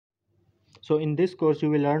So in this course, you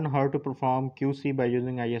will learn how to perform QC by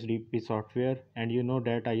using ISDP software, and you know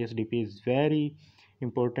that ISDP is very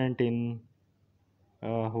important in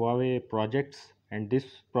Huawei projects, and this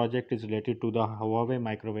project is related to the Huawei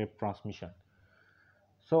microwave transmission.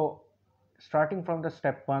 So starting from the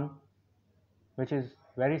step 1, which is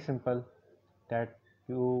very simple, that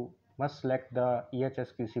you must select the EHS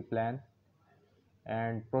QC plan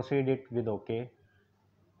and proceed it with OK.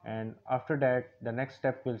 And after that, the next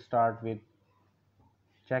step will start with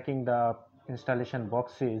checking the installation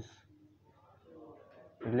boxes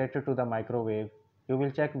related to the microwave. You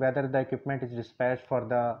will check whether the equipment is dispatched for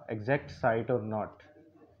the exact site or not.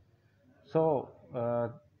 So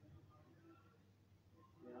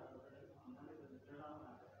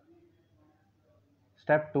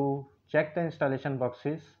step 2, check the installation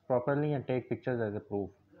boxes properly and take pictures as a proof.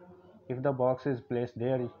 If the box is placed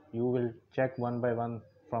there, you will check one by one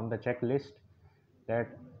from the checklist that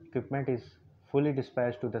equipment is fully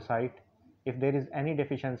dispatched to the site. If there is any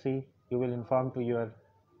deficiency, you will inform to your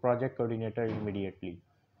project coordinator immediately.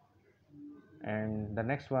 And the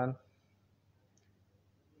next one,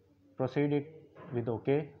 proceed it with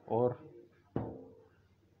OK or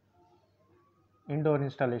indoor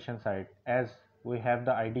installation site, as we have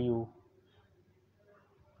the IDU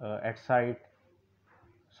at site.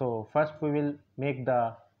 So first we will make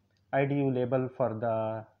the IDU label for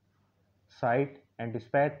the site and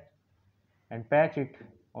dispatch and patch it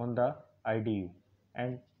on the IDU,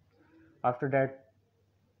 and after that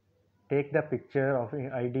take the picture of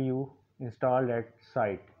IDU installed at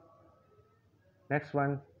site. Next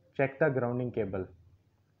one, check the grounding cable,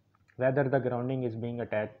 whether the grounding is being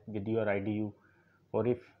attached with your IDU, or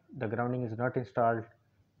if the grounding is not installed,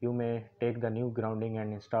 you may take the new grounding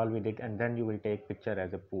and install with it, and then you will take picture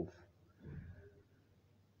as a proof.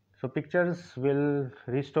 So pictures will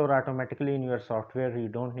restore automatically in your software, you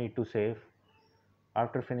don't need to save.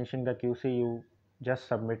 After finishing the QC, you just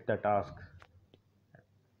submit the task.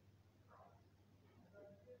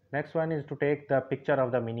 Next one is to take the picture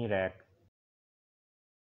of the mini rack.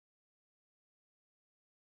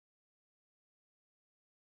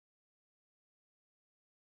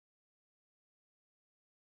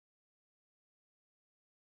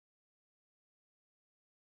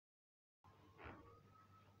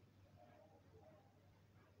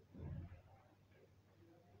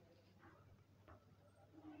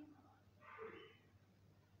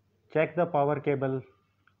 Check the power cable,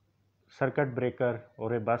 circuit breaker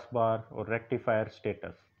or a bus bar or rectifier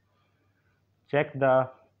status. Check the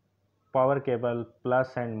power cable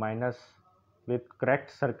plus and minus with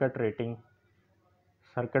correct circuit rating,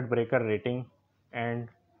 circuit breaker rating, and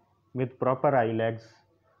with proper eye legs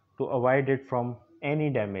to avoid it from any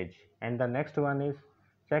damage. And the next one is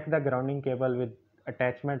check the grounding cable with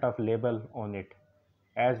attachment of label on it,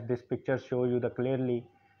 as this picture show you the clearly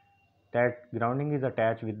that grounding is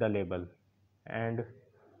attached with the label. And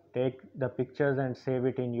take the pictures and save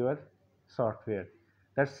it in your software.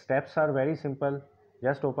 The steps are very simple.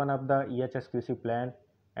 Just open up the EHSQC plan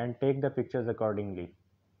and take the pictures accordingly.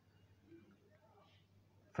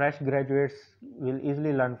 Fresh graduates will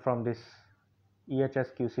easily learn from this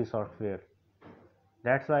EHSQC software.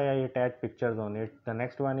 That's why I attach pictures on it. The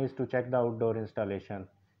next one is to check the outdoor installation.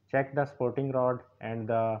 Check the sporting rod and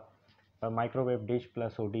the microwave dish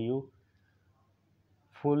plus ODU.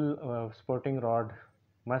 Full sporting rod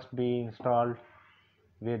must be installed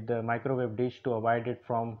with the microwave dish to avoid it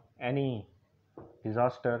from any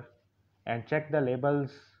disaster, and check the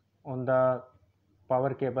labels on the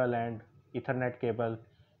power cable and Ethernet cable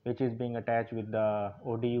which is being attached with the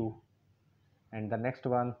ODU. And the next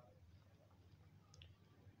one,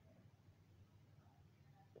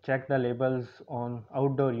 check the labels on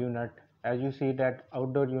outdoor unit. As you see that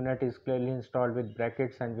outdoor unit is clearly installed with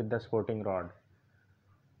brackets and with the sporting rod.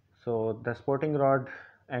 So the sporting rod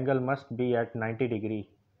angle must be at 90 degree.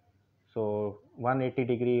 So 180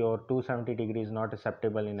 degree or 270 degree is not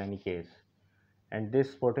acceptable in any case. And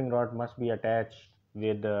this sporting rod must be attached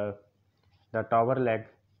with the tower leg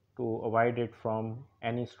to avoid it from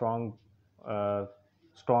any strong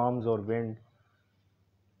storms or wind.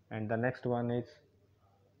 And the next one is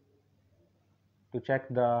to check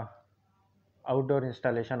the outdoor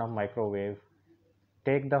installation of microwave.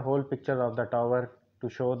 Take the whole picture of the tower to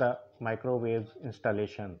show the microwave's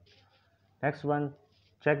installation. Next one,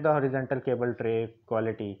 check the horizontal cable tray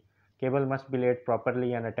quality. Cable must be laid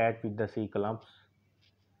properly and attached with the C clamps.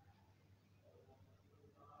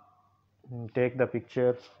 Take the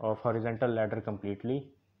picture of horizontal ladder completely.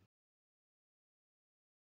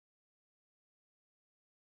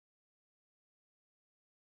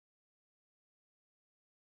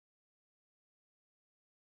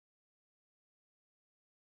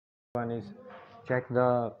 One is check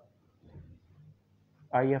the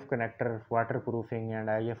IF connector waterproofing and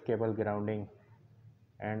IF cable grounding,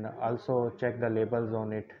 and also check the labels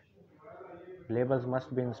on it. Labels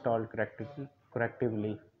must be installed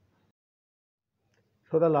correctively.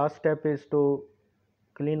 So the last step is to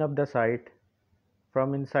clean up the site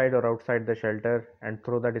from inside or outside the shelter and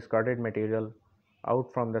throw the discarded material out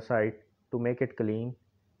from the site to make it clean,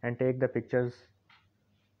 and take the pictures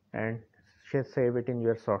and save it in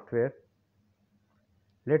your software.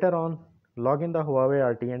 Later on, log in the Huawei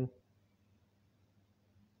RTN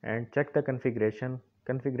and check the configuration.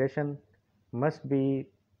 Configuration must be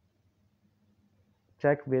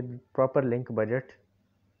checked with proper link budget.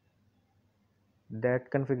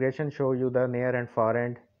 That configuration show you the near and far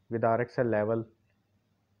end with RXL level,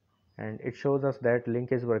 and it shows us that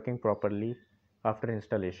link is working properly after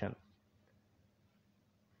installation.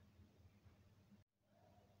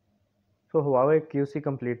 So Huawei QC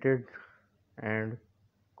completed, and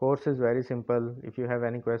course is very simple. If you have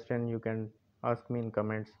any question, you can ask me in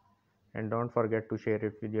comments, and don't forget to share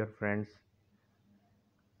it with your friends.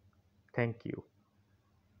 Thank you.